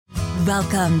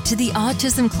Welcome to the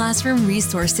Autism Classroom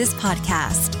Resources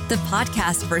Podcast, the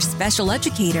podcast for special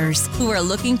educators who are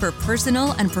looking for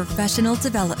personal and professional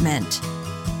development.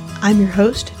 I'm your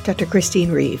host, Dr.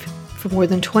 Christine Reeve. For more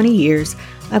than 20 years,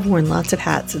 I've worn lots of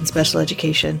hats in special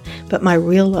education, but my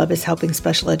real love is helping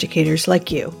special educators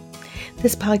like you.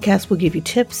 This podcast will give you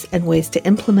tips and ways to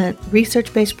implement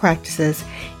research-based practices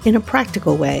in a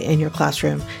practical way in your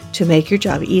classroom to make your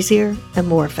job easier and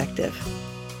more effective.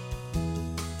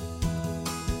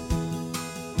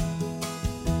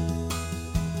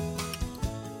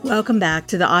 Welcome back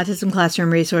to the Autism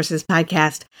Classroom Resources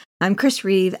Podcast. I'm Chris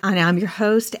Reeve, and I'm your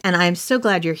host, and I'm so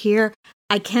glad you're here.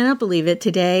 I cannot believe it.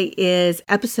 Today is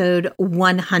episode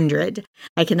 100.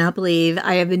 I cannot believe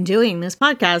I have been doing this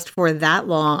podcast for that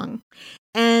long.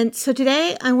 And so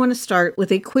today I want to start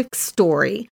with a quick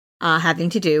story having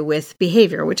to do with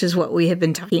behavior, which is what we have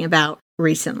been talking about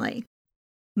recently.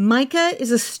 Micah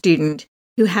is a student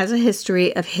who has a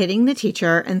history of hitting the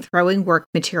teacher and throwing work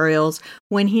materials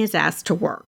when he is asked to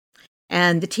work.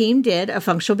 And the team did a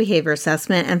functional behavior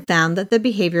assessment and found that the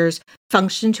behaviors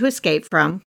functioned to escape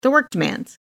from the work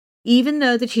demands. Even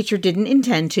though the teacher didn't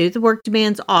intend to, the work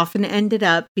demands often ended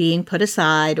up being put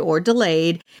aside or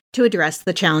delayed to address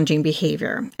the challenging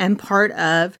behavior. And part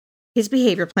of his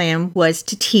behavior plan was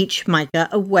to teach Micah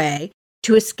a way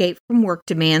to escape from work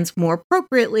demands more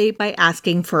appropriately by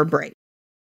asking for a break.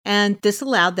 And this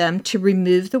allowed them to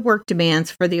remove the work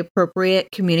demands for the appropriate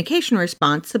communication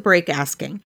response, the break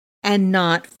asking, and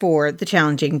not for the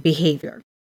challenging behavior.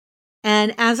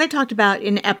 And as I talked about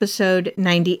in episode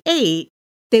 98,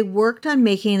 they worked on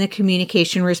making the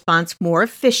communication response more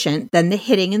efficient than the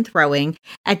hitting and throwing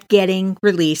at getting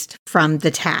released from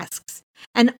the tasks.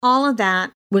 And all of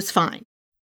that was fine.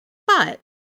 But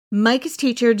Micah's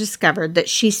teacher discovered that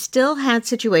she still had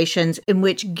situations in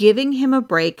which giving him a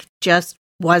break just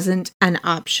wasn't an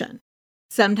option.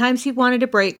 Sometimes he wanted a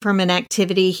break from an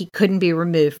activity he couldn't be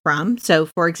removed from. So,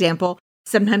 for example,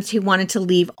 sometimes he wanted to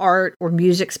leave art or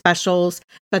music specials,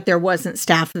 but there wasn't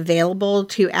staff available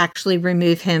to actually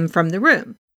remove him from the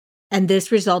room. And this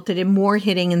resulted in more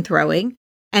hitting and throwing.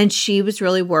 And she was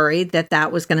really worried that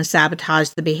that was going to sabotage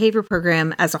the behavior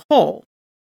program as a whole.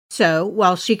 So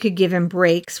while she could give him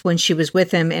breaks when she was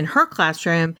with him in her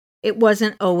classroom, it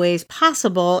wasn't always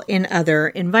possible in other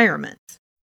environments.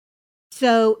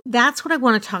 So that's what I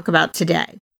want to talk about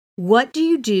today. What do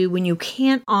you do when you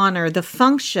can't honor the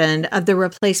function of the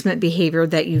replacement behavior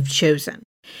that you've chosen?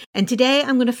 And today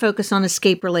I'm going to focus on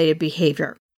escape-related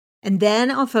behavior. And then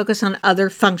I'll focus on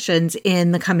other functions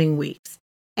in the coming weeks.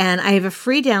 And I have a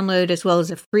free download as well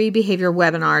as a free behavior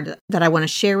webinar that I want to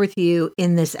share with you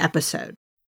in this episode.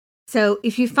 So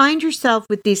if you find yourself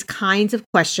with these kinds of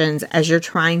questions as you're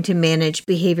trying to manage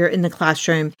behavior in the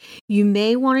classroom, you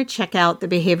may want to check out the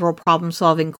Behavioral Problem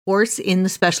Solving course in the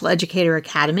Special Educator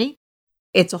Academy.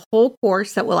 It's a whole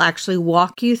course that will actually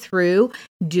walk you through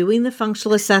doing the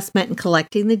functional assessment and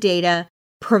collecting the data,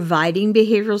 providing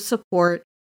behavioral support,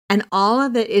 and all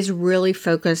of it is really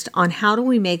focused on how do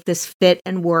we make this fit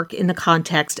and work in the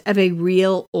context of a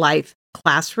real-life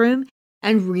classroom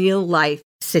and real-life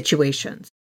situations.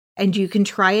 And you can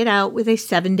try it out with a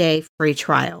 7-day free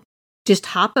trial. Just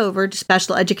hop over to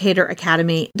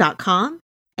specialeducatoracademy.com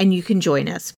and you can join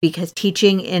us because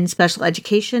teaching in special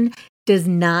education does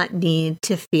not need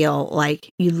to feel like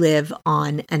you live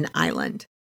on an island.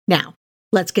 Now,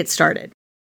 let's get started.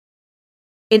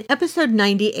 In episode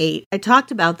 98, I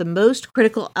talked about the most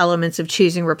critical elements of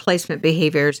choosing replacement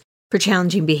behaviors for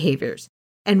challenging behaviors.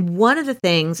 And one of the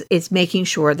things is making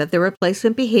sure that the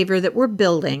replacement behavior that we're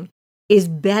building is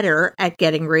better at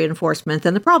getting reinforcement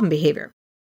than the problem behavior.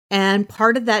 And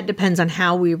part of that depends on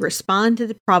how we respond to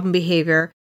the problem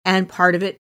behavior, and part of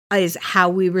it is how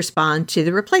we respond to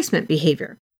the replacement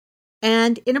behavior.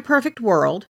 And in a perfect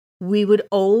world, we would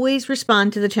always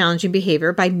respond to the challenging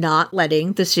behavior by not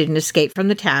letting the student escape from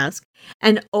the task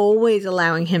and always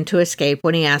allowing him to escape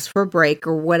when he asks for a break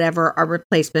or whatever our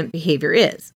replacement behavior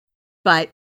is. But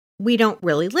we don't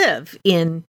really live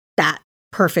in that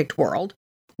perfect world.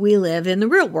 We live in the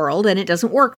real world, and it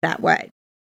doesn't work that way.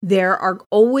 There are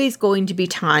always going to be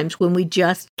times when we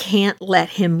just can't let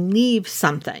him leave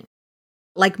something.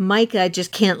 Like Micah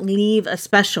just can't leave a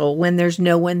special when there's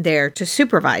no one there to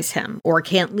supervise him, or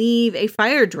can't leave a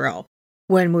fire drill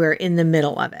when we're in the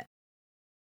middle of it.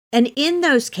 And in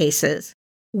those cases,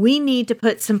 we need to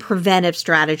put some preventive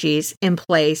strategies in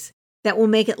place that will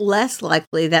make it less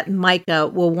likely that Micah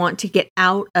will want to get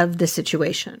out of the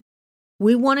situation.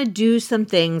 We want to do some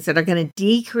things that are going to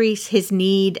decrease his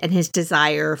need and his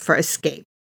desire for escape.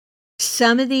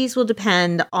 Some of these will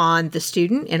depend on the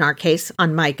student, in our case,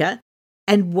 on Micah,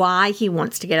 and why he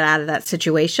wants to get out of that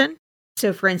situation.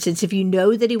 So for instance, if you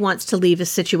know that he wants to leave a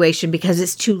situation because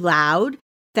it's too loud,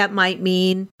 that might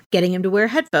mean getting him to wear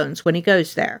headphones when he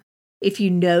goes there. If you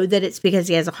know that it's because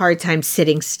he has a hard time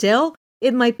sitting still,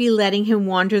 it might be letting him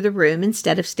wander the room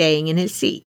instead of staying in his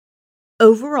seat.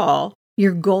 Overall,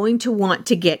 you're going to want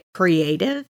to get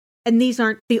creative, and these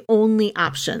aren't the only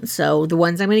options. So the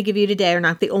ones I'm going to give you today are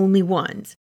not the only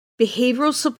ones.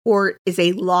 Behavioral support is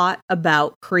a lot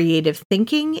about creative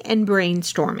thinking and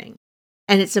brainstorming,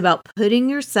 and it's about putting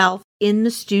yourself in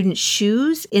the student's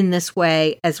shoes in this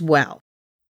way as well.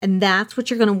 And that's what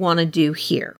you're going to want to do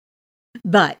here.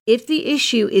 But if the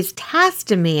issue is task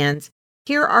demands,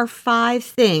 here are 5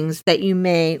 things that you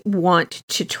may want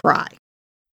to try.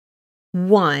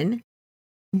 1,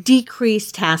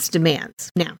 decrease task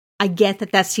demands. Now, I get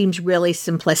that seems really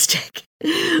simplistic,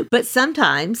 but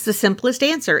sometimes the simplest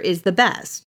answer is the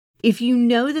best. If you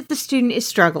know that the student is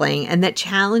struggling and that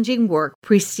challenging work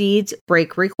precedes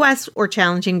break requests or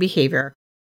challenging behavior,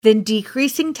 then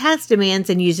decreasing task demands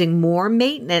and using more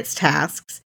maintenance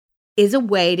tasks is a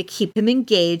way to keep him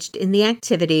engaged in the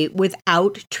activity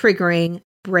without triggering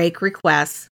break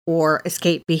requests or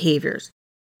escape behaviors.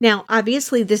 Now,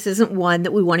 obviously, this isn't one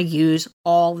that we want to use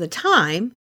all the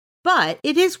time, but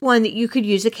it is one that you could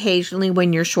use occasionally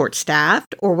when you're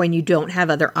short-staffed or when you don't have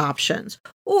other options,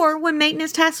 or when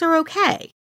maintenance tasks are okay.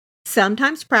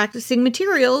 Sometimes practicing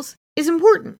materials is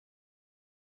important.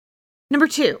 Number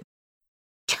 2,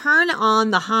 turn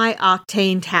on the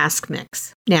high-octane task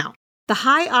mix. Now, the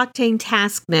high-octane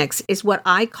task mix is what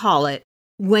I call it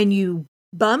when you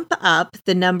bump up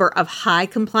the number of high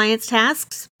compliance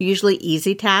tasks, usually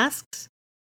easy tasks,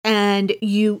 and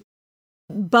you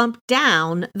bump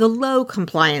down the low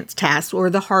compliance tasks or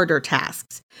the harder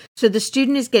tasks. So the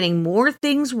student is getting more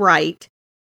things right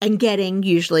and getting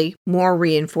usually more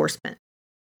reinforcement.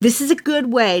 This is a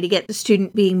good way to get the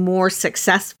student being more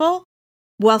successful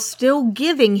while still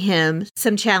giving him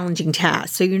some challenging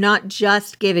tasks. So you're not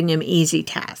just giving him easy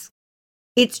tasks.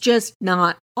 It's just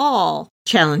not all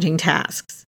challenging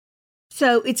tasks.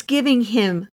 So it's giving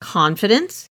him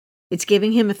confidence. It's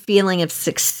giving him a feeling of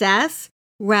success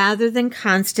rather than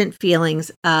constant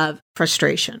feelings of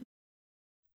frustration.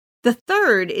 The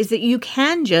third is that you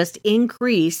can just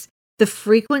increase the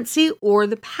frequency or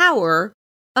the power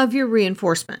of your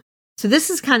reinforcement. So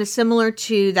this is kind of similar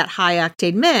to that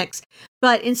high-octane mix,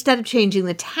 but instead of changing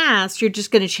the task, you're just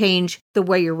going to change the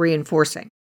way you're reinforcing.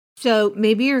 So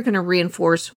maybe you're going to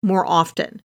reinforce more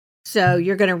often. So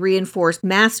you're going to reinforce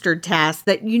mastered tasks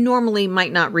that you normally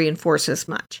might not reinforce as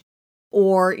much.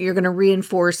 Or you're going to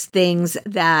reinforce things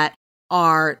that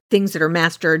are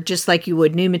mastered just like you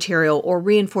would new material, or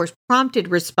reinforce prompted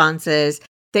responses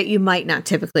that you might not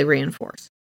typically reinforce.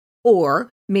 Or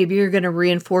maybe you're going to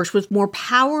reinforce with more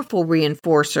powerful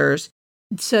reinforcers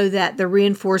so that the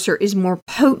reinforcer is more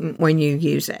potent when you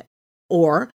use it.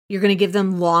 Or you're going to give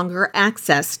them longer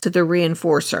access to the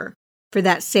reinforcer. For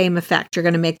that same effect, you're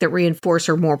going to make the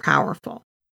reinforcer more powerful.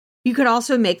 You could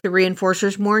also make the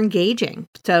reinforcers more engaging.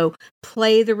 So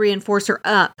play the reinforcer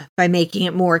up by making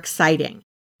it more exciting.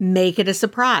 Make it a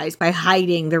surprise by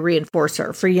hiding the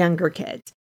reinforcer for younger kids.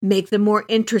 Make them more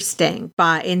interesting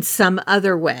in some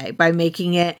other way, by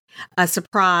making it a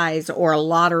surprise or a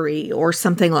lottery or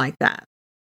something like that.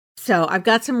 So I've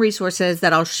got some resources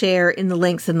that I'll share in the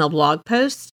links in the blog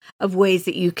posts of ways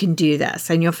that you can do this.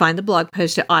 And you'll find the blog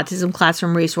post at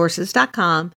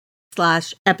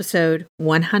autismclassroomresources.com/episode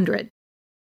 100.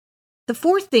 The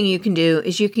fourth thing you can do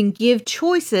is you can give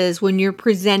choices when you're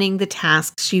presenting the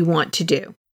tasks you want to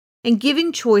do. And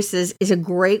giving choices is a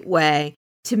great way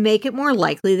to make it more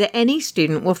likely that any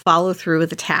student will follow through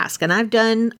with a task. And I've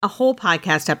done a whole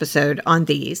podcast episode on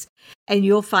these, and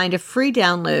you'll find a free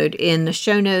download in the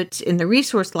show notes in the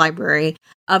resource library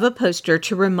of a poster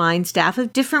to remind staff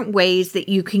of different ways that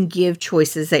you can give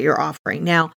choices that you're offering.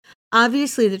 Now,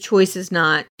 obviously the choice is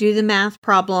not do the math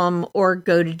problem or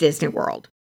go to Disney World.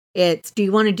 It's, do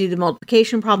you want to do the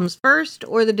multiplication problems first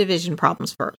or the division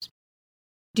problems first?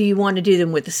 Do you want to do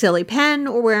them with a silly pen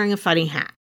or wearing a funny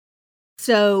hat?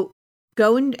 So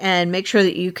go and make sure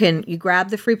that you grab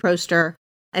the free poster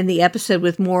and the episode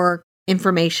with more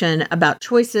information about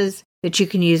choices that you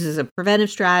can use as a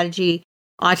preventive strategy,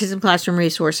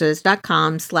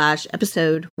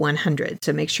 autismclassroomresources.com/episode 100.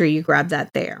 So make sure you grab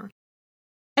that there.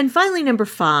 And finally, number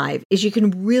 5 is you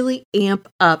can really amp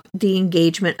up the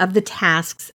engagement of the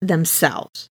tasks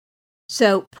themselves.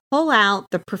 So pull out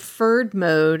the preferred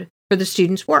mode for the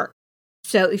student's work.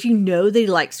 So if you know that he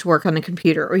likes to work on the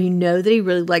computer, or you know that he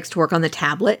really likes to work on the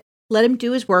tablet, let him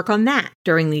do his work on that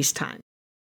during these times.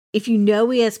 If you know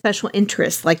he has special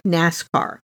interests like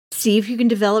NASCAR, See if you can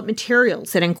develop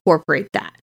materials that incorporate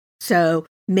that. So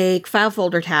make file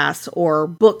folder tasks or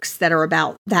books that are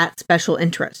about that special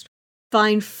interest.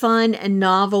 Find fun and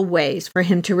novel ways for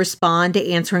him to respond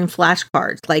to answering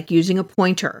flashcards, like using a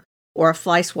pointer or a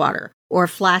fly swatter or a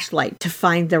flashlight to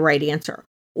find the right answer,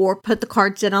 or put the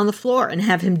cards down on the floor and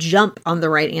have him jump on the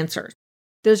right answers.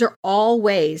 Those are all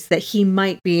ways that he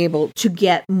might be able to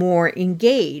get more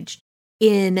engaged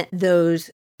in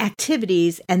those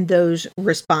activities and those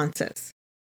responses.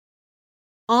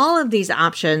 All of these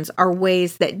options are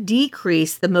ways that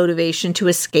decrease the motivation to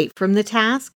escape from the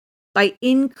task by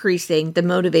increasing the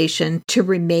motivation to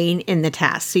remain in the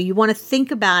task. So you want to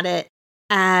think about it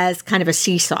as kind of a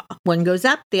seesaw. One goes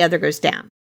up, the other goes down.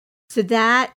 So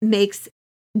that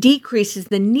decreases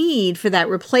the need for that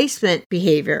replacement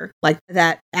behavior, like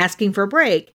that asking for a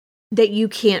break, that you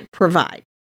can't provide.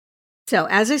 So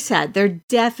as I said, there are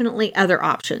definitely other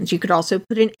options. You could also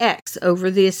put an X over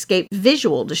the escape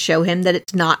visual to show him that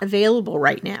it's not available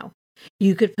right now.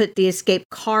 You could put the escape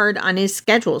card on his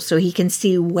schedule so he can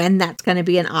see when that's going to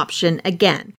be an option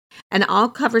again. And I'll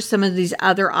cover some of these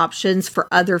other options for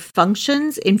other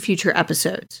functions in future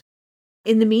episodes.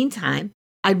 In the meantime,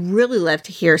 I'd really love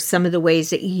to hear some of the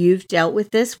ways that you've dealt with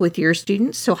this with your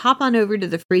students. So hop on over to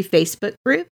the free Facebook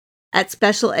group at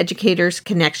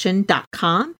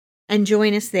specialeducatorsconnection.com and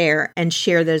join us there and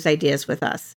share those ideas with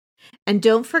us. And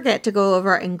don't forget to go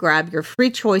over and grab your free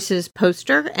choices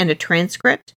poster and a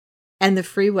transcript and the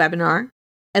free webinar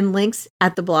and links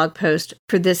at the blog post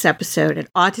for this episode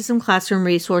at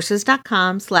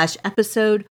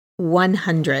autismclassroomresources.com/episode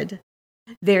 100.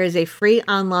 There is a free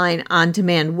online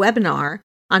on-demand webinar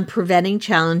on preventing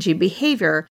challenging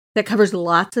behavior that covers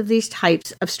lots of these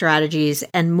types of strategies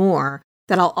and more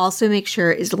that I'll also make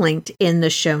sure is linked in the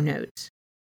show notes.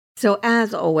 So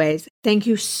as always, thank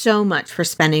you so much for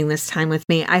spending this time with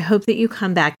me. I hope that you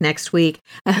come back next week.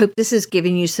 I hope this is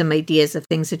giving you some ideas of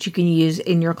things that you can use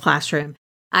in your classroom.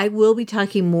 I will be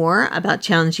talking more about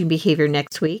challenging behavior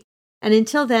next week. And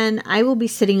until then, I will be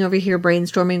sitting over here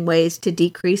brainstorming ways to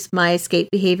decrease my escape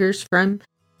behaviors from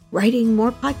writing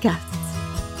more podcasts.